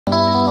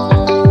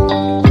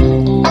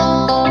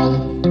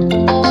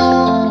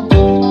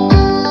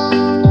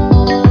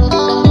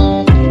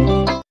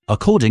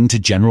According to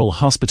General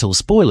Hospital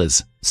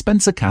spoilers,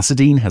 Spencer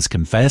Cassadine has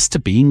confessed to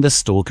being the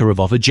stalker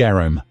of Ava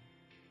Jerome.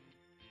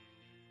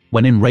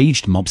 When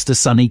enraged mobster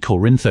Sonny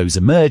Corinthos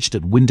emerged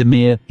at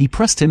Windermere, he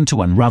pressed him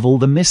to unravel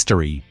the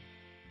mystery.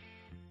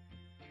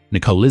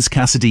 Nikolas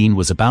Cassadine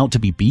was about to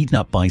be beaten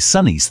up by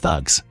Sonny's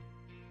thugs.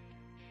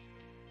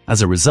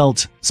 As a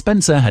result,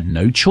 Spencer had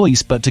no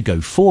choice but to go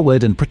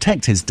forward and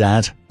protect his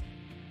dad.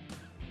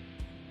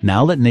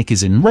 Now that Nick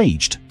is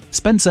enraged,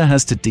 Spencer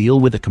has to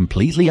deal with a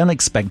completely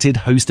unexpected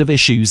host of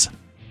issues.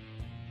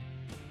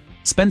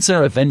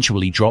 Spencer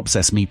eventually drops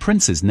Esme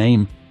Prince's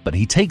name, but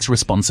he takes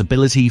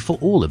responsibility for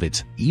all of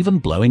it, even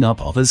blowing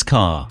up Ava's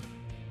car.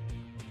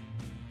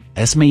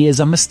 Esme is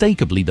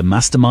unmistakably the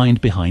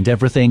mastermind behind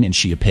everything, and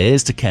she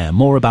appears to care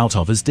more about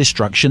Ava's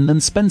destruction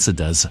than Spencer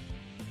does.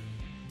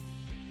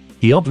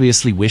 He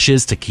obviously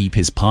wishes to keep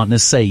his partner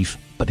safe,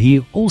 but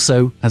he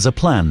also has a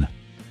plan.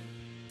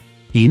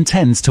 He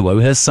intends to owe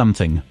her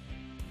something.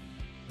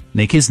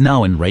 Nick is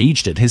now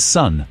enraged at his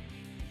son.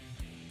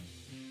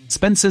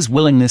 Spencer's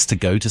willingness to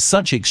go to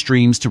such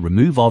extremes to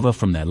remove Ava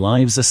from their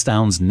lives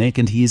astounds Nick,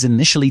 and he is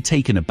initially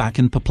taken aback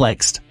and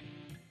perplexed.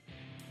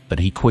 But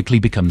he quickly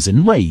becomes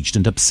enraged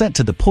and upset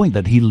to the point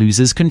that he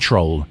loses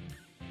control.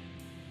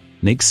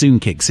 Nick soon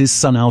kicks his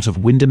son out of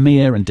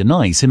Windermere and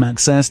denies him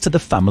access to the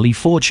family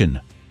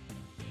fortune.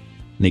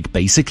 Nick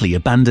basically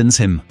abandons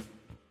him.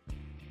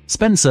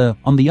 Spencer,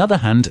 on the other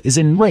hand, is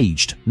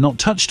enraged, not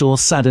touched or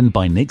saddened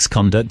by Nick's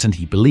conduct, and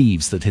he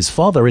believes that his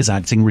father is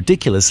acting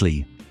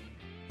ridiculously.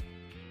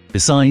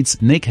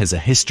 Besides, Nick has a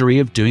history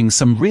of doing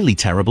some really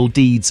terrible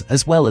deeds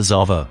as well as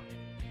Ava.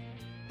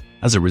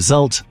 As a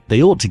result,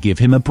 they ought to give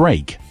him a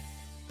break.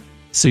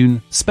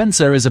 Soon,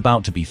 Spencer is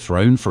about to be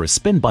thrown for a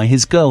spin by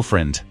his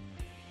girlfriend.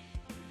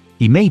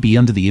 He may be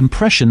under the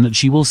impression that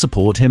she will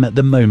support him at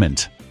the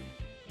moment.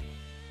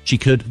 She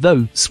could,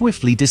 though,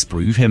 swiftly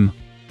disprove him.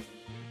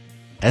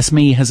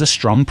 Esme has a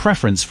strong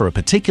preference for a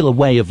particular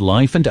way of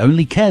life and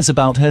only cares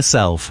about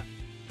herself.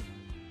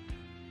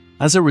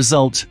 As a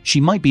result, she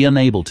might be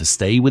unable to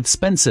stay with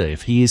Spencer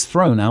if he is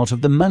thrown out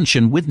of the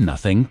mansion with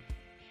nothing.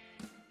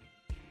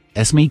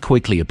 Esme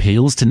quickly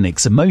appeals to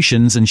Nick's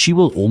emotions, and she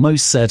will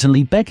almost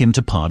certainly beg him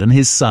to pardon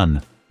his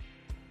son.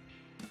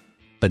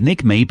 But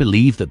Nick may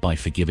believe that by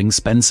forgiving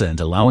Spencer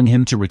and allowing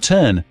him to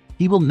return,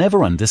 he will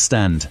never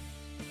understand.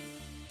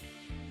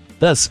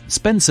 Thus,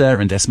 Spencer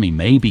and Esme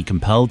may be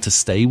compelled to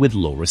stay with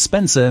Laura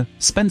Spencer,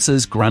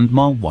 Spencer's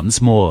grandma,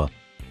 once more.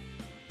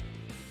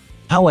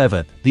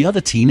 However, the other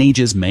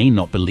teenagers may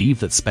not believe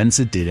that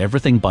Spencer did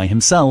everything by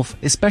himself,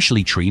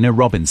 especially Trina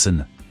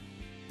Robinson.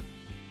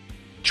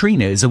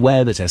 Trina is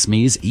aware that Esme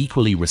is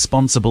equally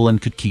responsible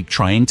and could keep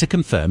trying to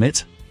confirm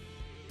it.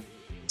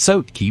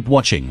 So, keep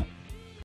watching.